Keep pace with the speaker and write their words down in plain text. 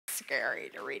scary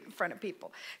to read in front of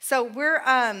people. So we're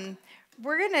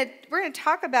gonna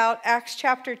talk about Acts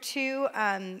chapter 2.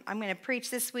 I'm gonna preach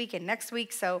this week and next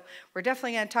week, so we're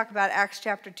definitely gonna talk about Acts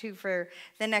chapter 2 for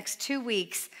the next 2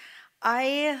 weeks.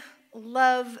 I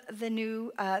love the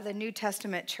New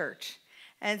Testament church.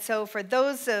 And so for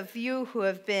those of you who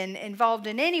have been involved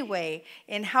in any way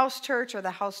in house church or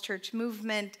the house church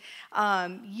movement,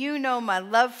 you know my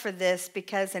love for this,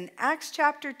 because in Acts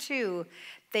chapter 2,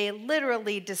 they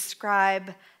literally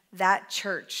describe that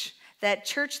church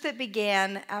that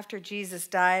began after Jesus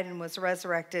died and was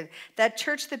resurrected, that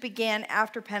church that began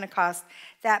after Pentecost,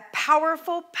 that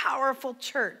powerful, powerful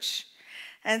church.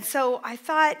 And so I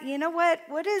thought, you know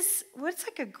what's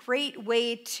like a great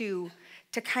way to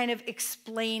kind of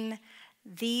explain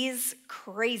these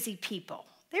crazy people.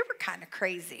 They were kind of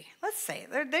crazy. Let's say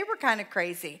they were kind of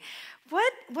crazy.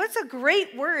 What's a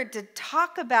great word to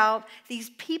talk about these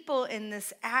people in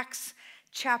this Acts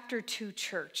chapter 2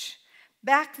 church?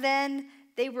 Back then,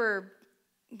 they were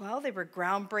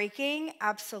groundbreaking,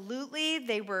 absolutely.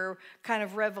 They were kind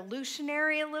of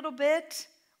revolutionary a little bit,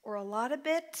 or a lot of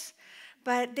bit.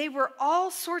 But they were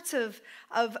all sorts of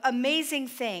amazing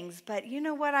things. But you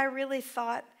know what I really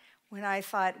thought when I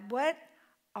thought, what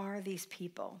are these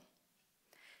people?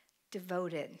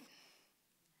 Devoted.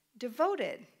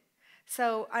 Devoted.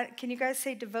 So can you guys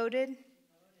say devoted?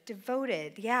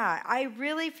 Devoted, yeah. I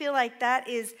really feel like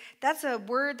that's a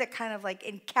word that kind of like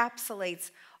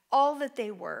encapsulates all that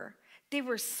they were. They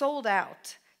were sold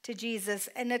out to Jesus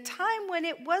in a time when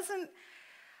it wasn't,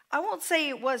 I won't say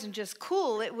it wasn't just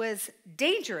cool, it was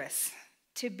dangerous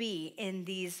to be in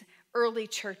these early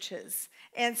churches.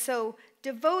 And so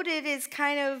devoted is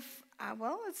kind of,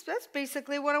 that's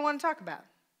basically what I want to talk about.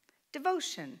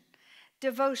 Devotion.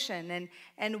 Devotion.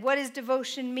 And what does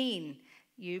devotion mean?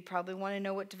 You probably want to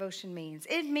know what devotion means.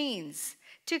 It means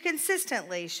to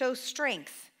consistently show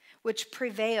strength, which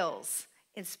prevails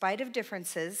in spite of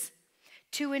differences,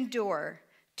 to endure,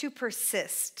 to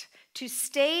persist, to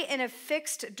stay in a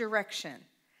fixed direction,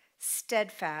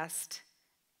 steadfast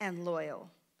and loyal.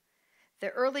 The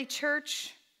early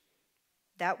church,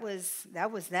 that was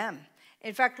them.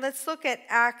 In fact, let's look at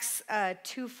Acts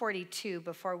 2:42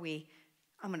 before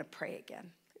I'm going to pray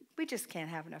again. We just can't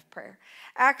have enough prayer.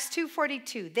 Acts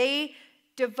 2:42, they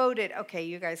devoted, okay,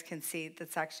 you guys can see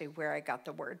that's actually where I got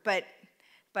the word, but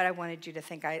I wanted you to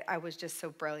think I was just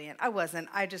so brilliant. I wasn't.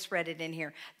 I just read it in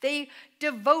here. They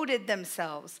devoted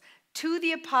themselves to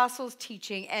the apostles'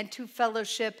 teaching and to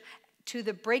fellowship, to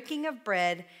the breaking of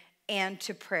bread, and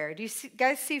to prayer. Do you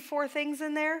guys see 4 things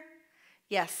in there?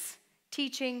 Yes.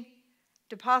 Teaching,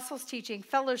 the apostles' teaching,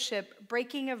 fellowship,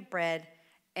 breaking of bread,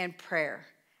 and prayer.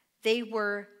 They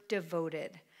were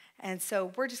devoted. And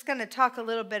so we're just going to talk a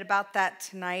little bit about that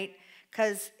tonight,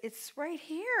 because it's right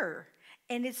here.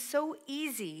 And it's so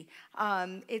easy.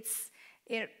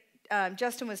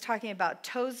 Justin was talking about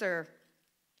Tozer.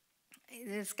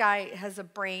 This guy has a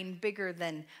brain bigger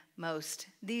than most.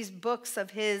 These books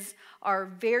of his are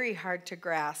very hard to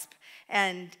grasp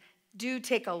and do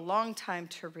take a long time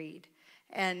to read.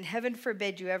 And heaven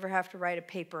forbid you ever have to write a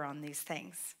paper on these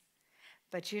things.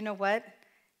 But you know what?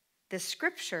 The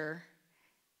scripture,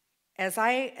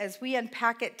 as we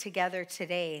unpack it together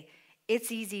today,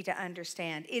 it's easy to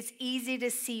understand. It's easy to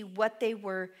see what they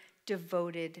were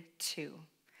devoted to.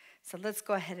 So let's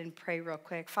go ahead and pray real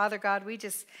quick. Father God,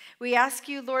 we ask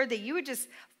you, Lord, that you would just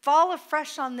fall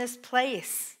afresh on this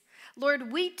place.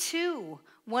 Lord, we too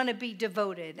want to be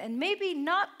devoted, and maybe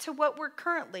not to what we're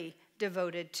currently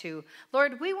devoted to.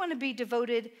 Lord, we want to be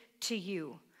devoted to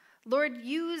you. Lord,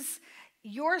 use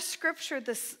your scripture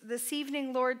this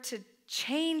evening, Lord, to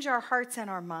change our hearts and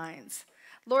our minds.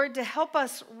 Lord, to help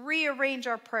us rearrange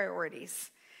our priorities.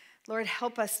 Lord,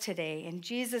 help us today. In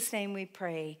Jesus' name we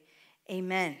pray.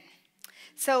 Amen.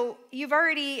 So you've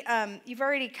already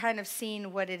kind of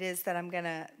seen what it is that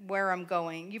where I'm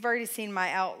going. You've already seen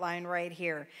my outline right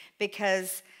here,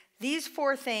 because these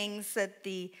 4 things that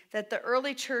the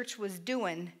early church was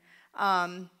doing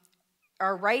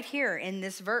are right here in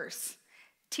this verse: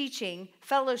 teaching,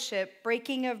 fellowship,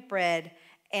 breaking of bread,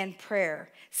 and prayer.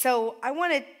 So I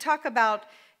want to talk about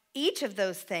each of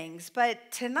those things,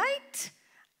 but tonight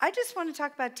I just want to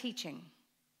talk about teaching.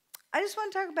 I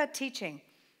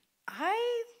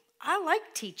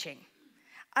like teaching.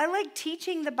 I like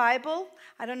teaching the Bible.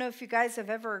 I don't know if you guys have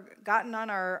ever gotten on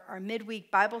our midweek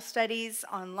Bible studies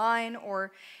online,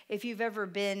 or if you've ever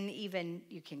been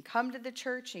you can come to the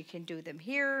church, you can do them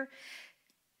here.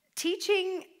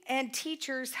 Teaching and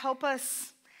teachers help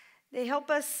us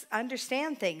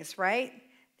understand things, right?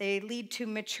 They lead to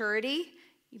maturity.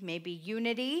 maybe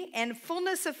unity, and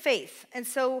fullness of faith. And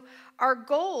so our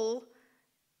goal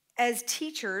as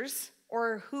teachers,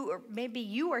 or maybe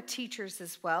you are teachers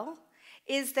as well,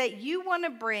 is that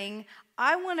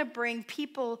I want to bring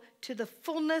people to the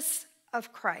fullness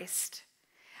of Christ.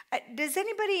 Does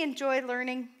anybody enjoy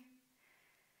learning?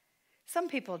 Some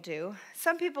people do.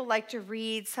 Some people like to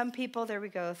read. Some people, there we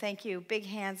go, thank you, big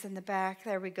hands in the back,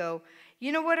 there we go.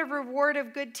 You know what a reward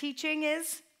of good teaching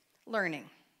is? Learning.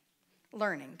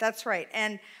 Learning, that's right.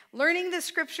 And learning the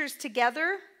scriptures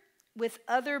together with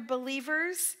other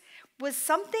believers was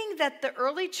something that the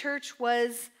early church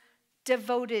was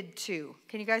devoted to.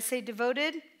 Can you guys say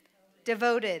devoted?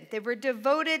 Devoted. They were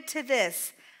devoted to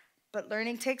this. But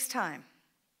learning takes time.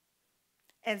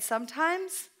 And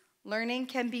sometimes learning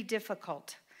can be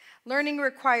difficult. Learning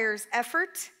requires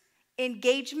effort,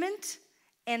 engagement,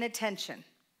 and attention.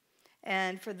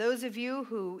 And for those of you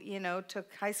who,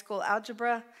 took high school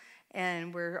algebra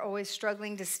and were always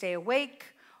struggling to stay awake,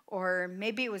 or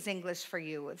maybe it was English for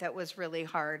you that was really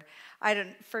hard.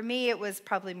 For me, it was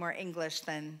probably more English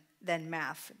than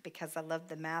math, because I love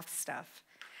the math stuff.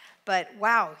 But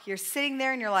wow, you're sitting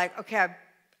there and you're like, okay,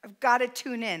 I've got to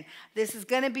tune in. This is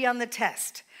going to be on the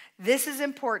test. This is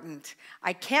important.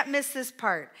 I can't miss this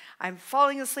part. I'm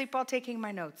falling asleep while taking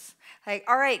my notes. Like,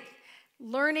 all right,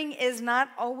 learning is not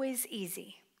always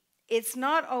easy. It's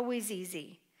not always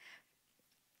easy.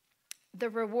 The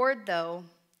reward, though,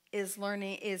 is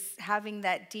having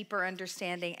that deeper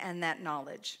understanding and that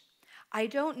knowledge. I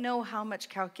don't know how much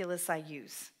calculus I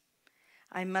use.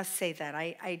 I must say that.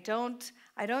 I don't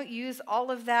use all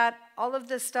of that, all of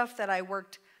the stuff that I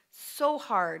worked so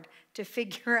hard to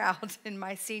figure out in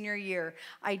my senior year.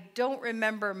 I don't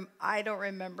remember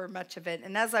much of it.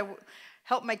 And as I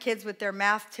help my kids with their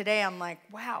math today, I'm like,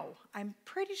 wow, I'm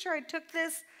pretty sure I took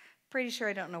this, pretty sure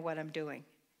I don't know what I'm doing.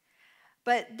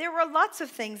 But there were lots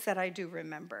of things that I do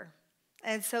remember.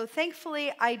 And so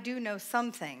thankfully, I do know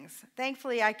some things.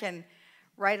 Thankfully, I can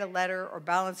write a letter or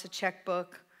balance a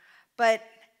checkbook. But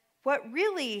what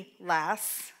really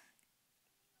lasts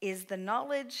is the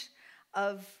knowledge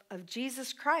of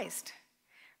Jesus Christ,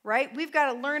 right? We've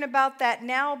got to learn about that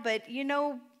now, but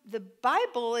the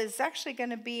Bible is actually going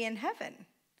to be in heaven.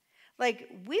 Like,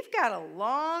 we've got a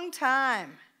long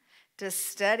time to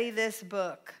study this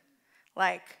book,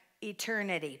 like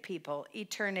eternity, people,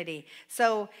 eternity.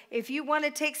 So if you want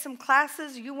to take some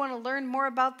classes, you want to learn more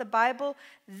about the Bible,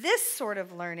 this sort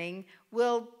of learning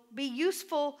will be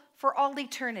useful for all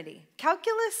eternity.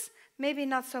 Calculus, maybe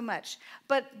not so much.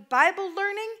 But Bible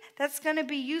learning, that's going to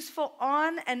be useful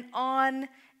on and on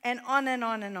and on and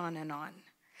on and on and on.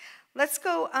 Let's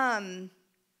go, Hannah,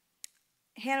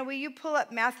 will you pull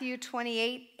up Matthew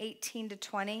 28, 18 to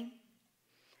 20?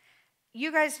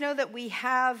 You guys know that we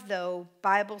have, though,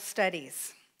 Bible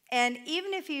studies. And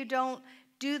even if you don't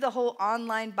do the whole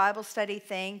online Bible study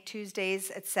thing, Tuesdays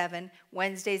at 7,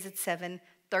 Wednesdays at 7,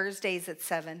 Thursdays at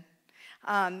 7,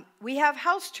 we have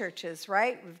house churches,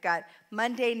 right? We've got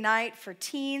Monday night for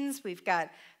teens. We've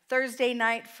got Thursday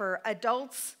night for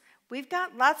adults. We've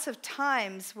got lots of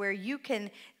times where you can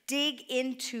dig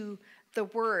into the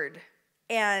Word.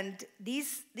 And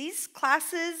these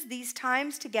classes, these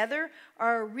times together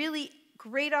are a really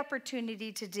great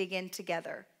opportunity to dig in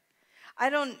together.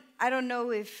 I don't know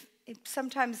if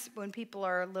sometimes when people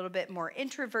are a little bit more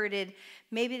introverted,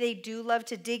 maybe they do love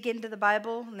to dig into the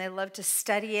Bible and they love to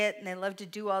study it and they love to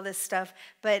do all this stuff.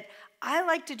 But I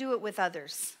like to do it with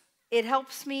others. It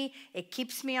helps me. It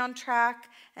keeps me on track.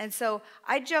 And so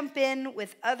I jump in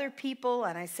with other people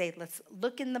and I say, let's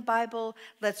look in the Bible.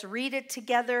 Let's read it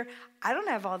together. I don't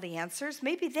have all the answers.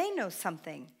 Maybe they know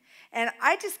something. And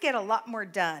I just get a lot more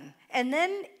done. And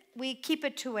then we keep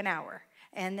it to an hour.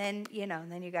 And then,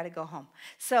 then you got to go home.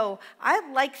 So I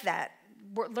like that,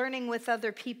 learning with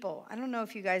other people. I don't know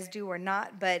if you guys do or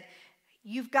not, but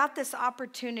you've got this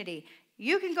opportunity.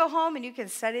 You can go home and you can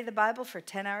study the Bible for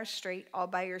 10 hours straight all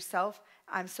by yourself.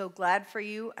 I'm so glad for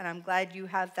you, and I'm glad you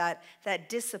have that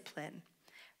discipline.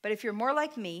 But if you're more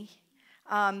like me,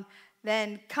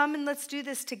 then come and let's do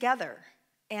this together.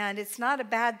 And it's not a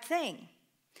bad thing.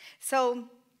 So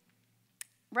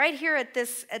right here at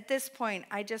this point,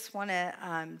 I just want to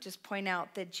just point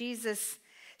out that Jesus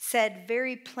said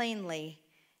very plainly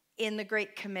in the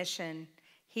Great Commission,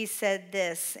 he said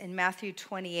this in Matthew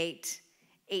 28,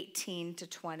 18 to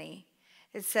 20.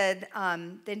 It said,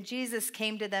 then Jesus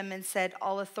came to them and said,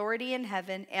 all authority in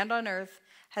heaven and on earth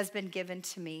has been given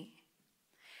to me.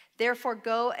 Therefore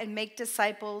go and make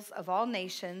disciples of all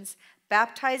nations,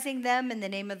 baptizing them in the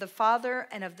name of the Father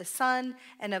and of the Son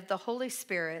and of the Holy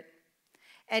Spirit,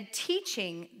 and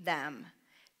teaching them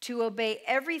to obey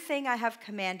everything I have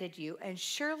commanded you, and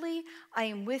surely I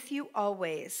am with you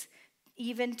always,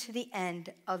 even to the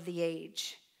end of the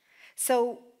age.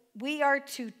 So we are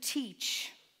to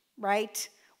teach, right,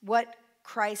 what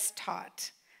Christ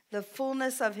taught, the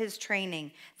fullness of his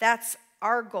training. That's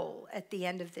our goal at the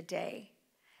end of the day.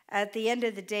 At the end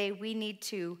of the day, we need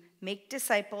to make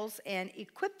disciples and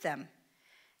equip them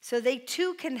so they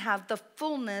too can have the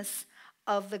fullness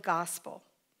of the gospel.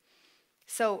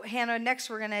 So, Hannah, next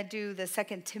we're going to do the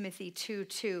 2 Timothy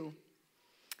 2:2.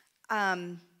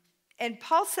 And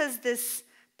Paul says this,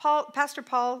 Apostle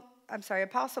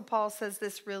Paul says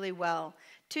this really well.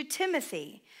 To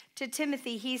Timothy,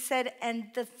 he said, and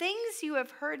the things you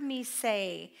have heard me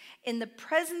say in the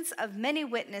presence of many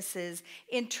witnesses,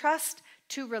 entrust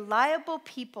to reliable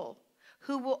people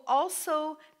who will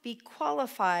also be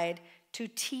qualified to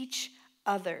teach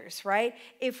others, right?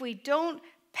 If we don't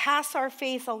pass our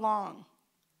faith along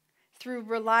through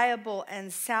reliable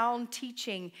and sound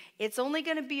teaching, it's only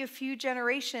going to be a few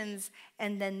generations,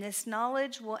 and then this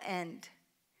knowledge will end.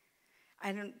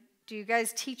 Do you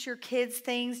guys teach your kids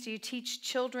things? Do you teach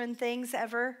children things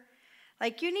ever?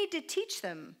 Like, you need to teach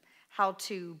them how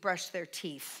to brush their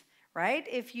teeth, right?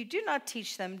 If you do not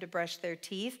teach them to brush their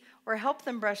teeth or help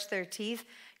them brush their teeth,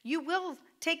 you will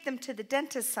take them to the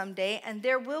dentist someday, and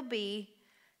there will be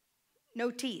no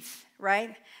teeth,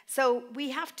 right? So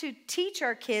we have to teach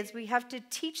our kids. We have to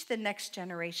teach the next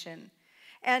generation.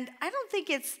 And I don't think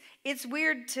it's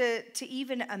weird to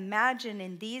even imagine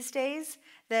in these days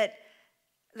that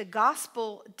the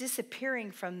gospel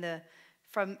disappearing from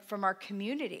our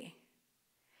community,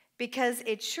 because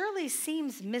it surely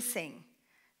seems missing.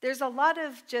 There's a lot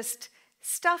of just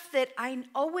stuff that I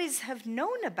always have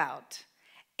known about.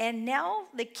 And now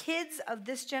the kids of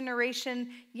this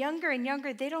generation, younger and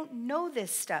younger, they don't know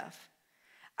this stuff.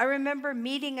 I remember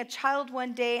meeting a child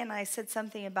one day, and I said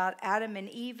something about Adam and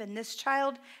Eve, and this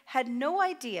child had no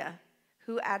idea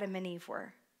who Adam and Eve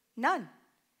were. None.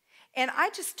 And I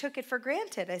just took it for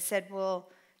granted. I said, well,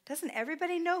 doesn't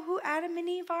everybody know who Adam and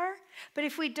Eve are? But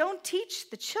if we don't teach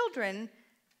the children,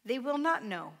 they will not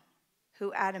know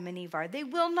who Adam and Eve are. They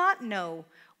will not know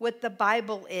what the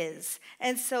Bible is.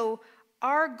 And so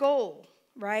our goal,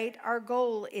 right? Our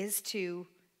goal is to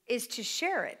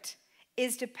share it,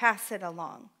 is to pass it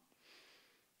along.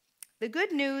 The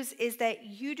good news is that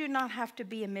you do not have to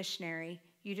be a missionary.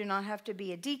 You do not have to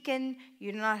be a deacon.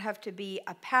 You do not have to be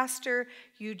a pastor.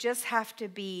 You just have to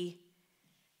be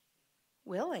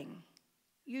willing.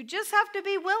 You just have to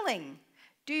be willing.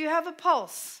 Do you have a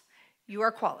pulse? You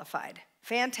are qualified.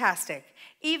 Fantastic.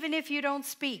 Even if you don't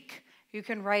speak, you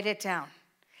can write it down.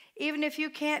 Even if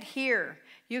you can't hear,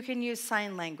 you can use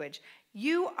sign language.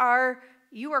 You are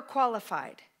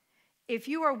qualified. If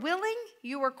you are willing,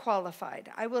 you are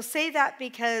qualified. I will say that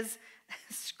because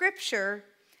Scripture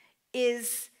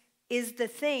is the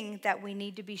thing that we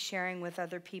need to be sharing with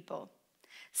other people.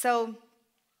 So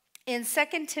in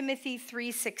 2 Timothy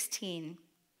 3:16,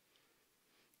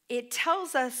 it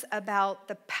tells us about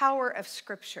the power of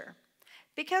Scripture.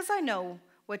 Because I know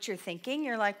what you're thinking.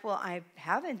 You're like, well, I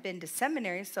haven't been to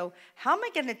seminary, so how am I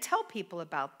going to tell people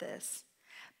about this?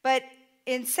 But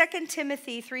in 2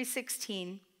 Timothy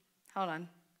 3:16, hold on,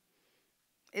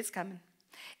 it's coming.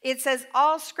 It says,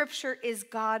 all Scripture is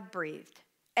God-breathed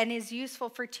and is useful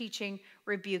for teaching,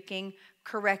 rebuking,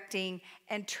 correcting,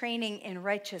 and training in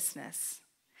righteousness.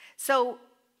 So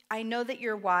I know that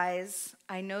you're wise.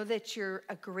 I know that you're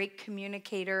a great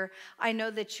communicator. I know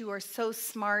that you are so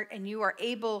smart and you are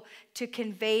able to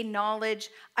convey knowledge.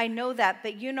 I know that,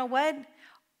 but you know what?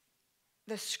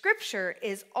 The Scripture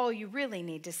is all you really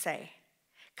need to say,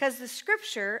 because the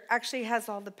Scripture actually has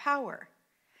all the power.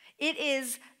 It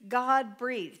is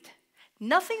God-breathed.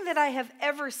 Nothing that I have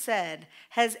ever said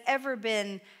has ever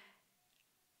been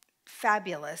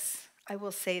fabulous. I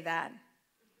will say that.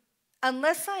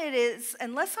 Unless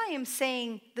I am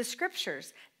saying the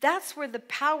Scriptures, that's where the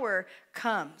power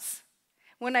comes.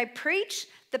 When I preach,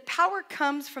 the power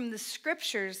comes from the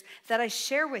Scriptures that I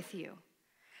share with you.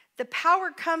 The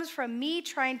power comes from me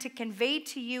trying to convey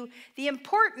to you the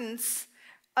importance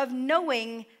of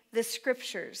knowing the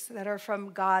Scriptures that are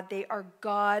from God. They are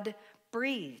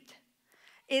God-breathed.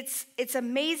 It's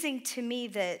amazing to me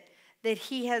that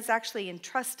He has actually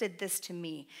entrusted this to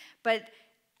me. But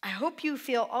I hope you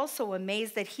feel also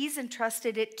amazed that He's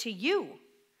entrusted it to you,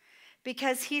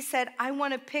 because He said, I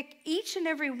want to pick each and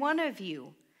every one of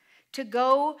you to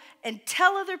go and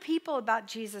tell other people about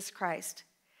Jesus Christ.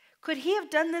 Could He have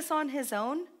done this on His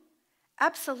own?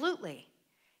 Absolutely.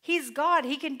 He's God.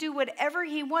 He can do whatever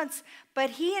He wants,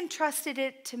 but He entrusted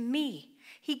it to me.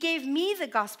 He gave me the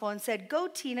gospel and said, go,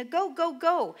 Tina, go, go,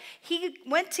 go. He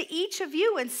went to each of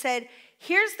you and said,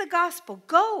 here's the gospel,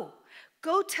 go.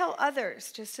 Go tell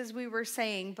others, just as we were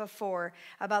saying before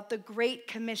about the Great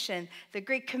Commission. The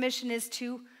Great Commission is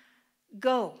to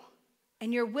go,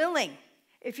 and you're willing.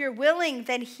 If you're willing,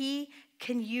 then he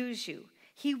can use you.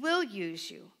 He will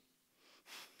use you.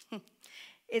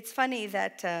 It's funny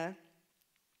that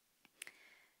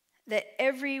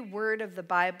every word of the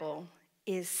Bible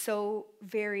is so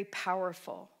very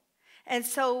powerful. And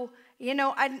so,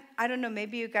 I don't know,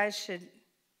 maybe you guys should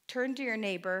turn to your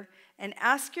neighbor and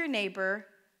ask your neighbor,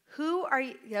 who are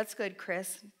you? That's good,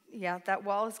 Chris. Yeah, that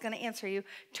wall is going to answer you.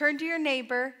 Turn to your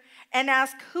neighbor and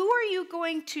ask, who are you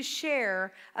going to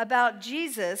share about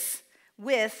Jesus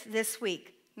with this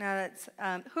week? Now, that's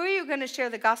who are you going to share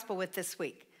the gospel with this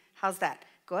week? How's that?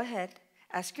 Go ahead.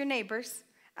 Ask your neighbors.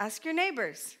 Ask your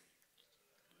neighbors.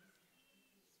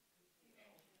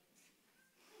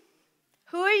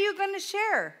 Who are you going to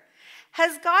share?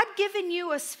 Has God given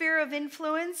you a sphere of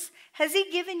influence? Has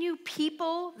he given you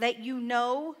people that you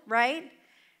know, right?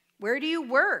 Where do you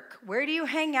work? Where do you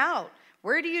hang out?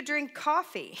 Where do you drink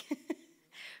coffee?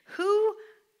 Who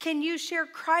can you share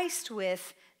Christ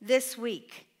with this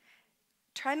week?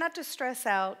 Try not to stress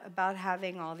out about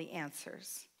having all the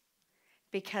answers,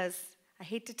 because I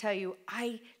hate to tell you,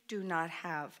 I do not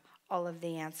have all of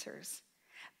the answers.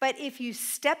 But if you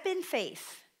step in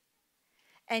faith,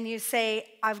 and you say,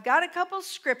 I've got a couple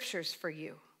scriptures for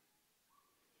you,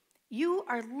 you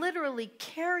are literally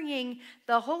carrying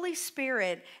the Holy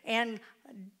Spirit and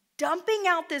dumping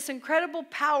out this incredible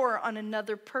power on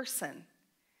another person.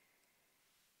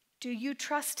 Do you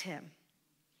trust him?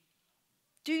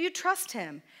 Do you trust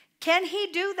him? Can he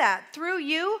do that through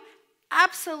you?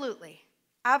 Absolutely.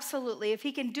 Absolutely. If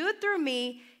he can do it through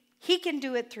me, he can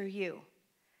do it through you.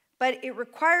 But it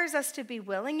requires us to be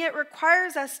willing. It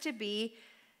requires us to be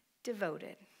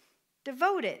devoted.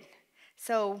 Devoted.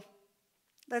 So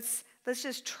let's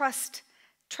just trust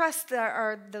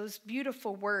those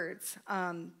beautiful words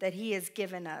that he has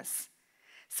given us.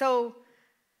 So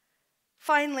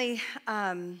finally,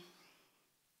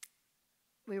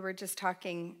 we were just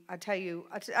talking, I'll tell you,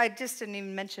 I just didn't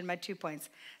even mention my 2 points.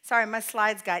 Sorry, my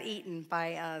slides got eaten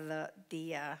by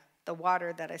the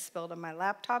water that I spilled on my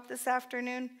laptop this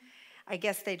afternoon. I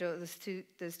guess they do,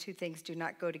 those two things do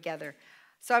not go together.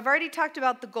 So I've already talked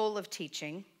about the goal of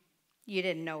teaching. You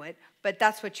didn't know it, but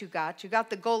that's what you got. You got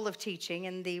the goal of teaching,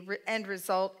 and the end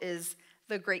result is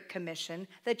the Great Commission,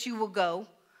 that you will go,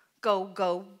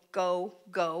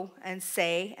 and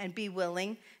say, and be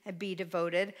willing, and be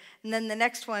devoted. And then the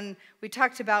next one we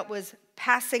talked about was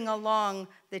passing along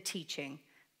the teaching.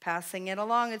 Passing it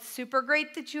along. It's super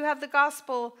great that you have the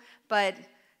gospel, but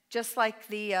just like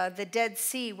the Dead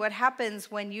Sea, what happens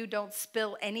when you don't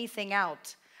spill anything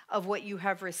out of what you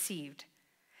have received?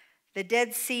 The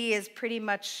Dead Sea is pretty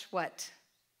much what?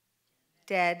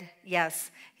 Dead, yes.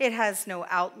 It has no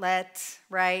outlet,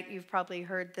 right? You've probably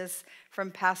heard this from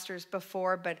pastors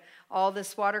before, but all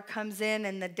this water comes in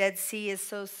and the Dead Sea is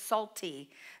so salty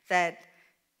that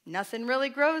nothing really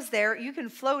grows there. You can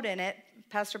float in it.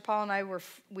 Pastor Paul and I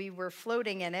were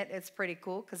floating in it. It's pretty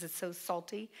cool because it's so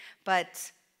salty,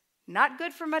 but not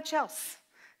good for much else.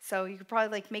 So you could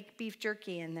probably make beef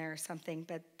jerky in there or something,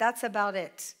 but that's about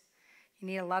it. You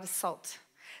need a lot of salt.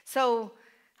 So,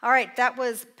 all right, that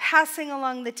was passing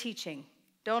along the teaching.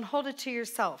 Don't hold it to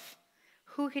yourself.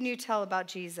 Who can you tell about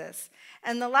Jesus?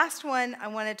 And the last one I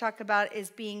want to talk about is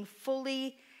being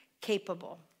fully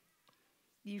capable.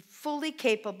 You're fully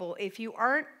capable. If you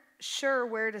aren't sure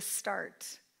where to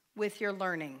start with your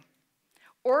learning,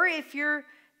 or if you're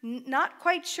not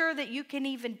quite sure that you can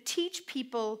even teach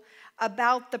people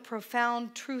about the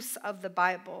profound truths of the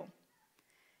Bible.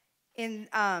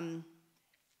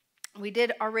 We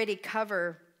did already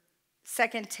cover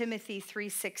 2 Timothy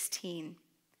 3:16,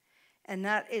 and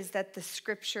that is that the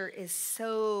scripture is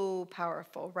so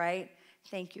powerful, right?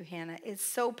 Thank you, Hannah. It's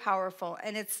so powerful,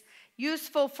 and it's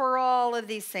useful for all of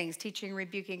these things: teaching,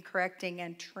 rebuking, correcting,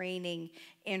 and training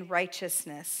in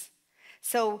righteousness.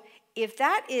 So if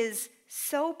that is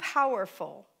so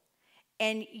powerful,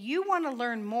 and you want to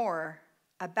learn more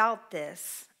about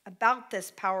this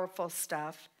powerful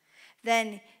stuff,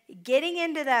 then getting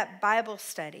into that Bible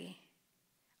study,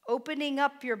 opening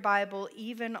up your Bible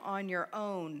even on your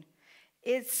own,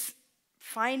 it's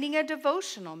finding a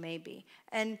devotional maybe,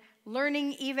 and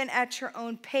learning even at your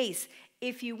own pace.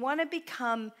 If you want to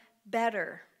become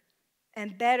better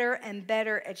and better and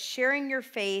better at sharing your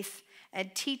faith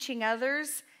and teaching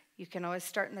others, you can always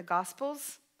start in the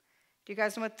Gospels. Do you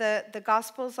guys know what the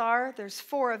Gospels are? There's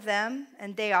 4 of them,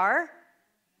 and they are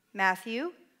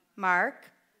Matthew,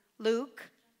 Mark, Luke,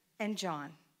 and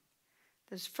John.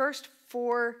 Those first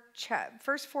four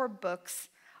books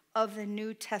of the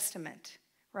New Testament,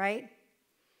 right?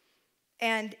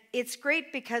 And it's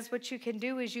great because what you can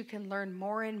do is you can learn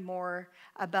more and more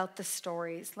about the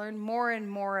stories, learn more and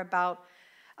more about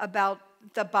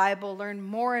the Bible, learn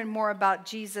more and more about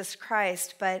Jesus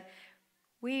Christ. But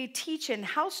we teach in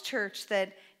house church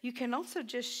that you can also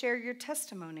just share your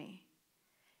testimony.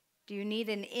 Do you need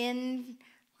an in?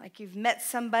 Like you've met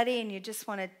somebody and you just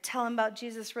want to tell them about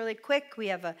Jesus really quick? We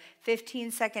have a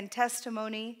 15-second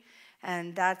testimony,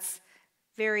 and that's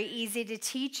very easy to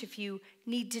teach. If you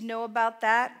need to know about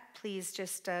that, please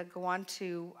just go on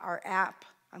to our app,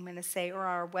 I'm going to say, or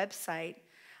our website,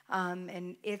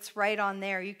 and it's right on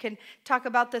there. You can talk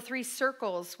about the 3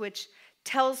 circles, which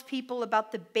tells people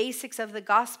about the basics of the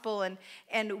gospel,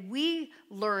 and we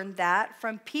learned that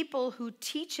from people who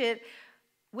teach it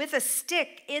with a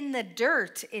stick in the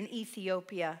dirt in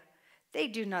Ethiopia. They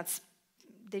do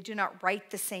not write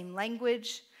the same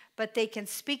language, but they can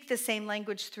speak the same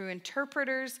language through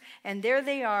interpreters, and there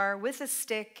they are with a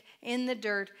stick in the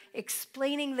dirt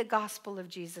explaining the gospel of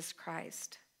Jesus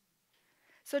Christ.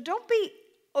 So don't be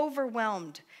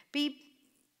overwhelmed.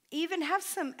 Even have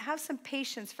some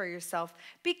patience for yourself.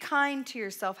 Be kind to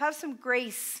yourself. Have some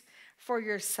grace for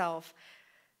yourself.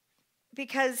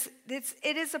 Because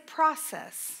it is a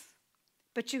process,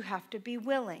 but you have to be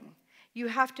willing. You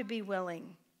have to be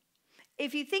willing.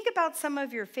 If you think about some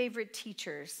of your favorite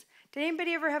teachers, did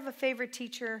anybody ever have a favorite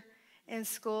teacher in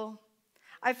school?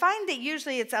 I find that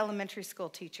usually it's elementary school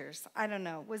teachers. I don't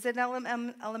know. Was it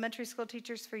elementary school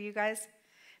teachers for you guys?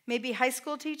 Maybe high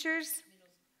school teachers?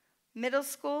 Middle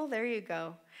school? There you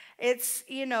go. It's,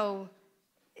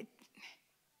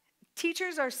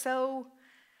 teachers are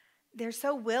they're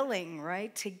so willing,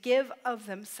 right, to give of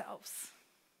themselves.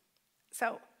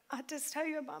 So I'll just tell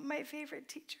you about my favorite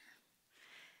teacher.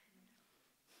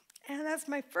 And that's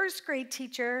my first grade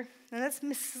teacher, and that's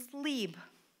Mrs. Lieb,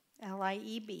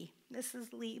 L-I-E-B,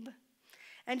 Mrs. Lieb.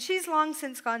 And she's long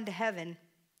since gone to heaven.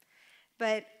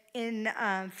 But in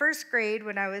first grade,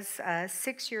 when I was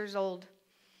 6 years old,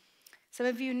 some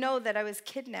of you know that I was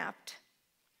kidnapped,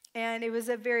 and it was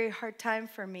a very hard time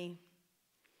for me.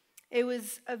 It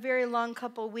was a very long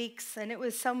couple weeks, and it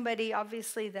was somebody,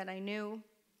 obviously, that I knew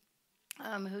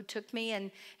who took me,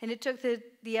 and it took the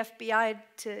FBI,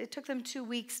 it took them 2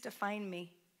 weeks to find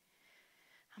me.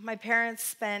 My parents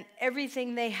spent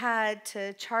everything they had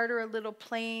to charter a little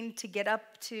plane to get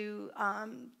up to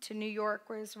New York,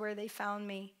 where they found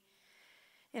me,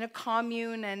 in a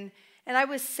commune, and I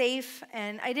was safe,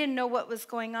 and I didn't know what was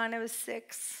going on. I was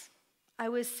 6. I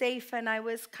was safe, and I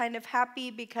was kind of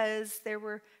happy because there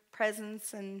were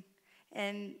presents and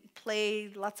play,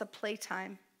 lots of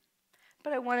playtime.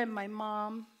 But I wanted my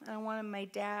mom, and I wanted my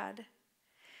dad.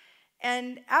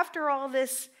 And after all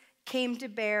this came to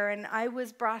bear, and I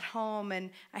was brought home, and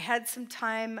I had some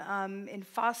time in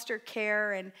foster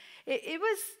care, and it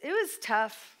was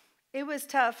tough. It was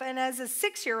tough. And as a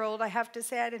 6-year-old, I have to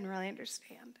say I didn't really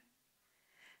understand.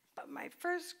 But my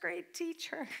first grade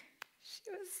teacher,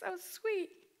 she was so sweet.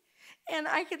 And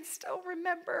I can still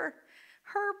remember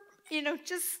her,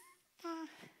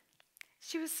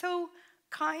 she was so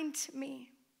kind to me.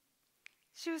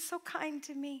 She was so kind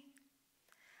to me.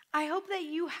 I hope that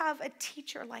you have a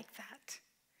teacher like that.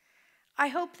 I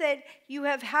hope that you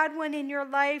have had one in your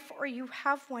life, or you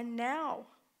have one now.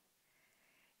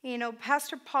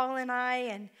 Pastor Paul and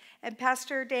I and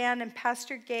Pastor Dan and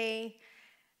Pastor Gay,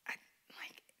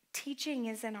 teaching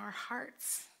is in our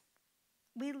hearts.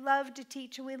 We love to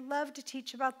teach, and we love to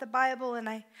teach about the Bible, and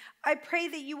I pray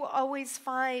that you will always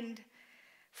find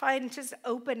just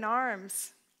open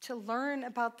arms to learn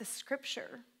about the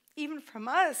Scripture, even from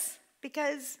us,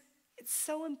 because it's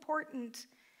so important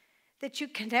that you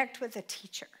connect with a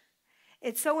teacher.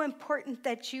 It's so important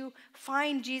that you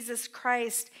find Jesus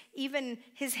Christ, even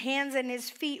his hands and his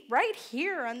feet, right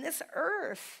here on this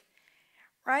earth,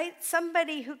 right?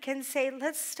 Somebody who can say,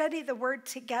 let's study the Word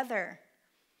together.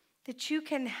 That you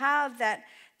can have that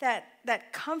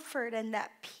comfort and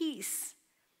that peace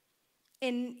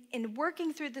in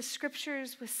working through the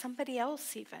Scriptures with somebody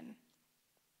else even.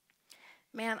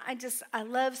 Man, I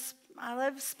love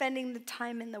spending the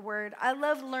time in the Word. I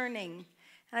love learning.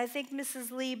 And I think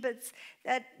Mrs. Lieb,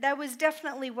 that was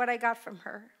definitely what I got from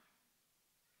her.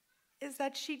 Is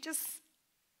that she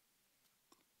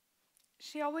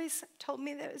always told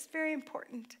me that it was very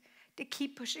important to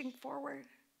keep pushing forward.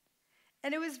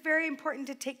 And it was very important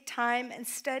to take time and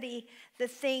study the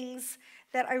things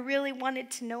that I really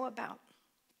wanted to know about.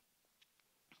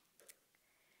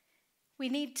 We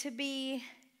need to be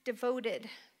devoted.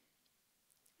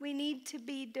 We need to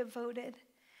be devoted.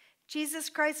 Jesus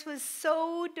Christ was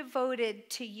so devoted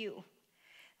to you.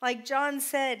 Like John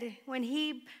said, when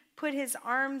he put his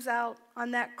arms out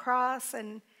on that cross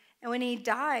and when he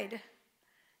died,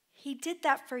 he did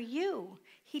that for you.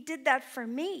 He did that for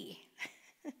me.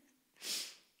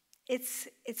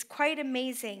 It's quite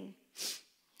amazing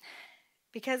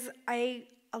because a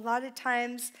lot of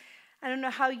times, I don't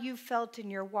know how you felt in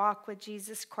your walk with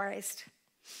Jesus Christ,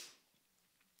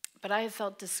 but I have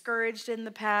felt discouraged in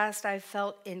the past. I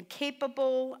felt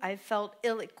incapable. I felt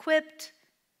ill-equipped.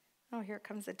 Oh, here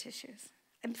comes the tissues.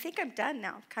 I think I'm done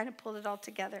now. I've kind of pulled it all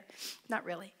together. Not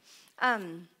really.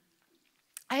 I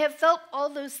have felt all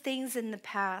those things in the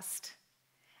past.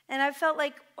 And I felt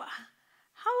like,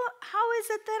 how is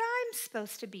it that I'm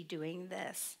supposed to be doing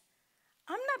this?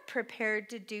 I'm not prepared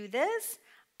to do this.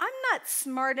 I'm not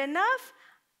smart enough.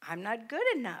 I'm not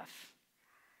good enough.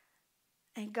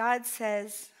 And God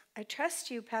says, I trust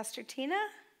you, Pastor Tina.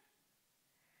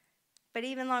 But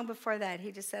even long before that,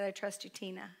 he just said, I trust you,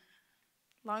 Tina.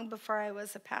 Long before I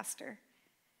was a pastor.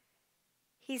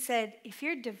 He said, if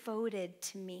you're devoted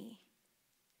to me,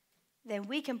 then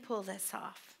we can pull this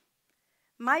off.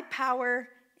 My power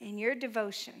and your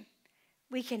devotion,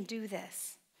 we can do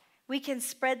this. We can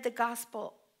spread the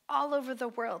gospel all over the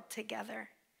world together.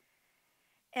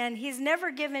 And he's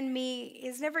never given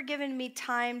me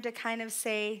time to kind of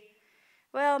say,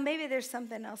 well, maybe there's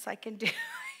something else I can do.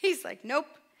 He's like, nope,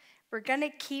 we're going to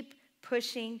keep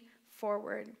pushing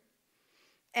forward.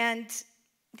 And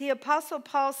the Apostle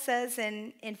Paul says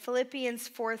in Philippians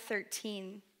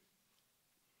 4:13,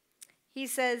 he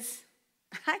says,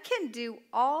 I can do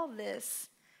all this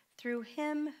through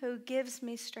him who gives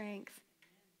me strength.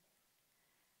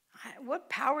 What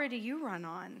power do you run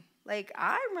on? Like,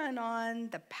 I run on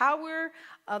the power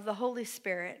of the Holy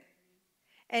Spirit.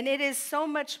 And it is so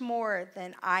much more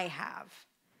than I have,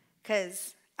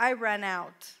 because I run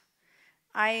out.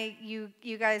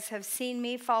 You guys have seen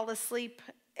me fall asleep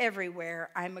everywhere.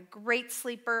 I'm a great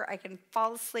sleeper. I can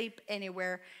fall asleep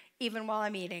anywhere, even while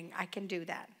I'm eating. I can do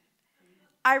that.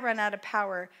 I run out of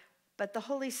power. But the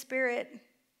Holy Spirit,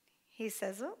 he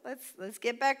says, oh, let's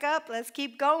get back up. Let's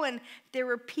keep going. There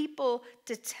were people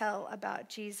to tell about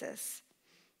Jesus.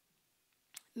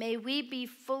 May we be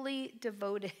fully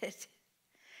devoted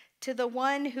to the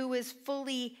one who is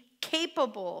fully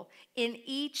capable in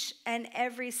each and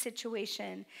every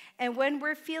situation. And when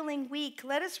we're feeling weak,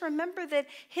 let us remember that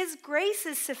his grace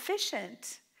is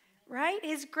sufficient, right?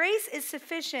 His grace is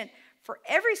sufficient for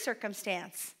every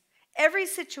circumstance, every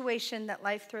situation that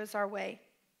life throws our way.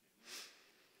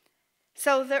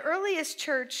 So the earliest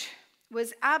church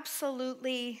was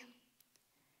absolutely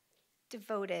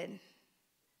devoted.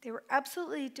 They were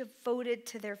absolutely devoted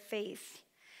to their faith.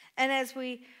 And as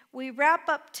we wrap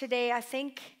up today, I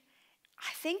think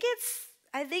it's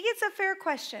a fair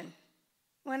question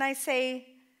when I say,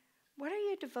 what are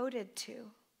you devoted to?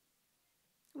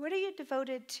 What are you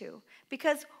devoted to?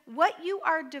 Because what you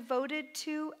are devoted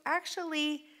to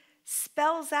actually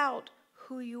spells out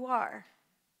who you are.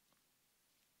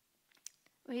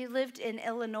 We lived in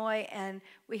Illinois, and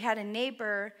we had a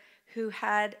neighbor who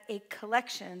had a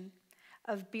collection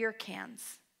of beer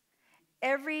cans.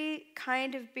 Every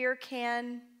kind of beer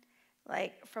can,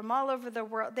 like from all over the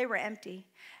world, they were empty.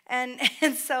 And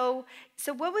so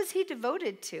what was he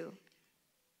devoted to?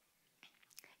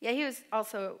 Yeah, he was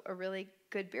also a really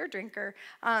good beer drinker.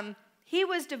 He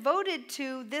was devoted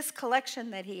to this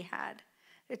collection that he had.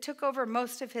 It took over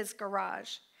most of his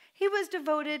garage. He was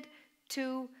devoted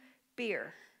to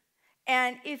beer.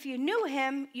 And if you knew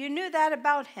him, you knew that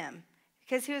about him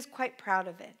because he was quite proud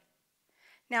of it.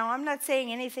 Now, I'm not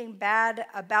saying anything bad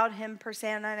about him per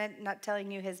se, and I'm not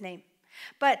telling you his name.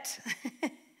 But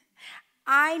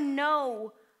I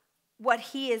know what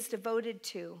he is devoted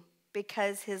to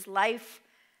because his life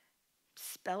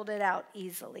spelled it out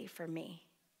easily for me.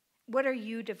 What are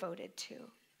you devoted to?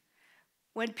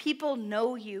 When people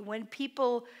know you, when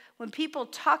people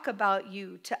talk about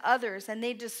you to others and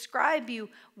they describe you,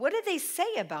 what do they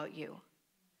say about you?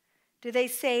 Do they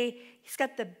say, he's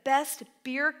got the best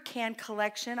beer can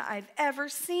collection I've ever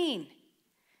seen?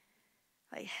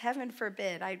 Like, heaven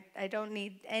forbid, I don't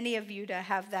need any of you to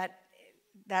have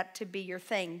that to be your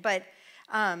thing. But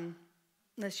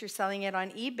unless you're selling it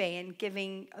on eBay and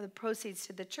giving the proceeds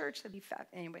to the church, that'd be fab.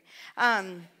 Anyway.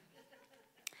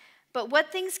 But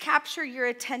what things capture your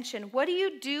attention? What do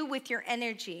you do with your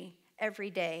energy every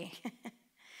day?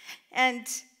 And,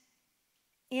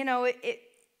 you know,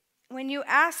 when you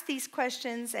ask these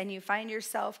questions and you find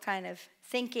yourself kind of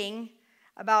thinking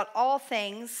about all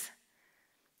things,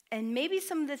 and maybe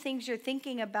some of the things you're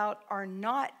thinking about are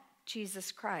not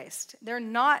Jesus Christ. They're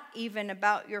not even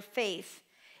about your faith.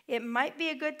 It might be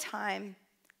a good time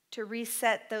to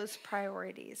reset those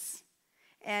priorities.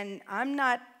 And I'm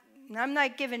not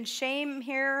giving shame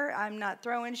here. I'm not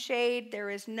throwing shade. There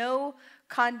is no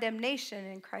condemnation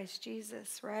in Christ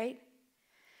Jesus, right?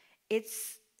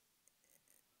 It's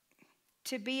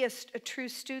to be a true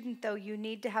student, though, you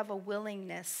need to have a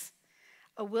willingness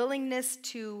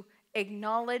to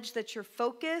acknowledge that your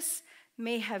focus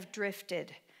may have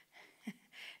drifted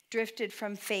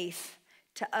from faith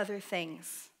to other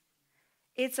things.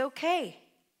 It's okay.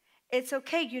 It's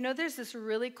okay. You know, there's this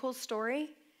really cool story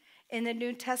in the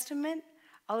New Testament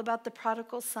all about the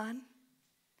prodigal son.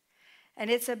 And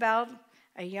it's about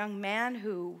a young man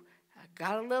who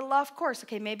got a little off course.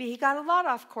 Okay, maybe he got a lot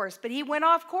off course, but he went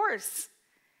off course.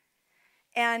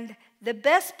 And the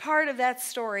best part of that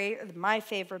story, or my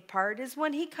favorite part, is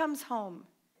when he comes home.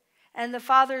 And the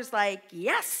father's like,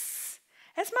 yes,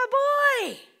 that's my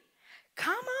boy.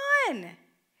 Come on.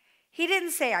 He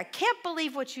didn't say, I can't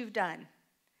believe what you've done.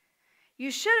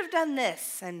 You should have done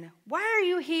this. And why are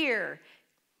you here?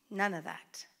 None of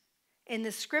that. In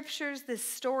the scriptures, this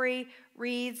story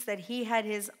reads that he had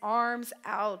his arms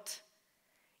out,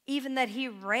 even that he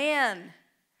ran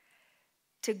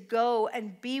to go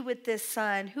and be with this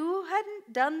son who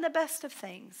hadn't done the best of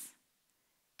things.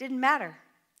 Didn't matter.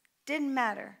 Didn't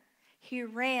matter. He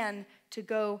ran to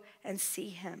go and see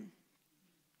him.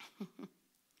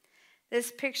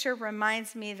 This picture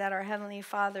reminds me that our Heavenly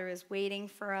Father is waiting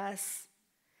for us.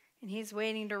 And he's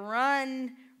waiting to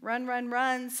run.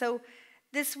 So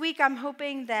this week I'm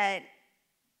hoping that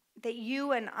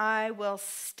you and I will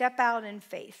step out in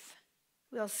faith.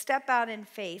 We'll step out in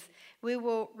faith. We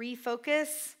will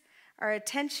refocus our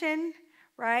attention,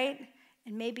 right?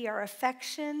 And maybe our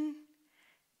affection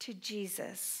to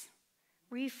Jesus.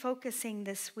 Refocusing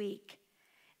this week.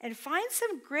 And find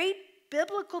some great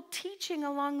biblical teaching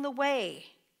along the way.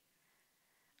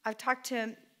 I've talked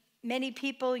to many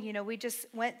people. You know, we just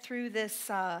went through this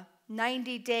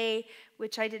 90-day,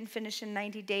 which I didn't finish in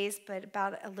 90 days, but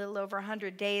about a little over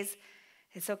 100 days.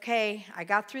 It's okay. I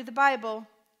got through the Bible.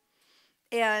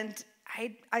 And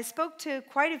I spoke to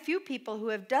quite a few people who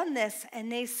have done this,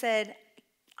 and they said,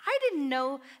 I didn't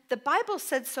know the Bible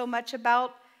said so much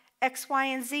about X, Y,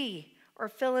 and Z, or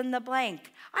fill in the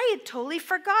blank. I had totally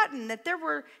forgotten that there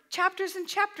were chapters and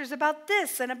chapters about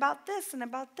this and about this and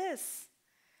about this.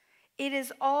 It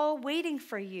is all waiting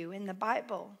for you in the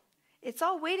Bible. It's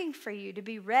all waiting for you to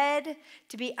be read,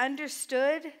 to be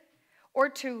understood, or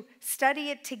to study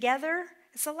it together.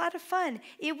 It's a lot of fun.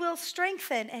 It will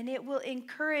strengthen and it will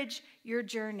encourage your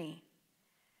journey.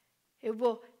 It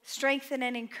will strengthen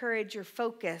and encourage your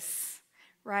focus,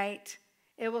 right?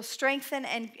 It will strengthen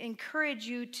and encourage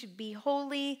you to be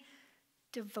wholly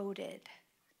devoted.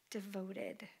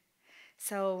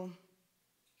 So,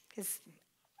 because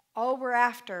all we're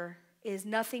after is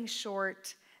nothing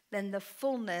short than the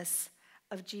fullness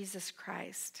of Jesus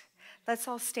Christ. Let's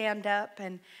all stand up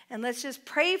and let's just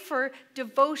pray for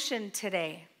devotion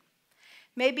today.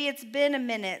 Maybe it's been a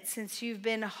minute since you've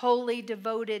been wholly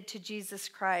devoted to Jesus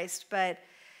Christ, but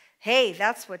hey,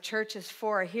 that's what church is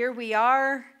for. Here we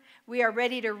are. We are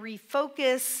ready to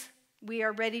refocus. We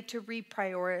are ready to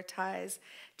reprioritize.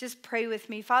 Just pray with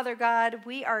me. Father God,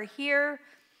 we are here.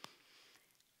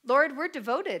 Lord, we're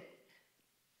devoted.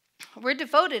 We're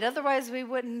devoted. Otherwise, we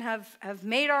wouldn't have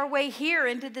made our way here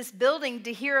into this building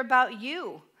to hear about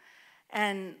you.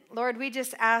 And Lord, we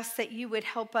just ask that you would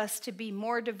help us to be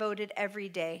more devoted every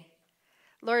day.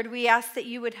 Lord, we ask that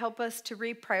you would help us to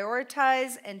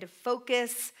reprioritize and to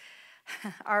focus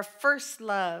our first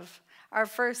love. Our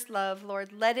first love,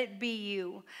 Lord, let it be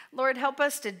you. Lord, help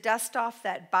us to dust off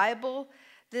that Bible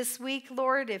this week,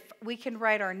 Lord. If we can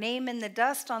write our name in the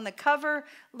dust on the cover,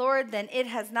 Lord, then it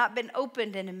has not been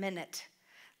opened in a minute.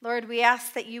 Lord, we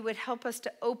ask that you would help us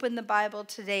to open the Bible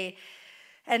today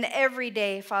and every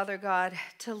day, Father God,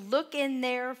 to look in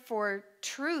there for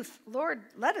truth. Lord,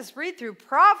 let us read through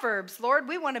Proverbs. Lord,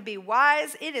 we want to be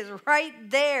wise. It is right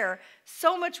there.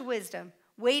 So much wisdom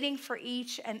waiting for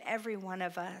each and every one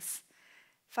of us.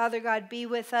 Father God, be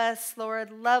with us, Lord.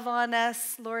 Love on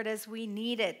us, Lord, as we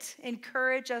need it.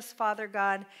 Encourage us, Father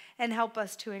God, and help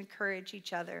us to encourage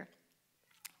each other.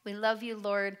 We love you,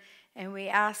 Lord, and we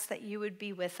ask that you would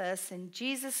be with us. In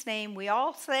Jesus' name, we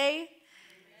all say,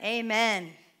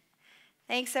 Amen.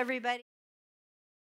 Thanks, everybody.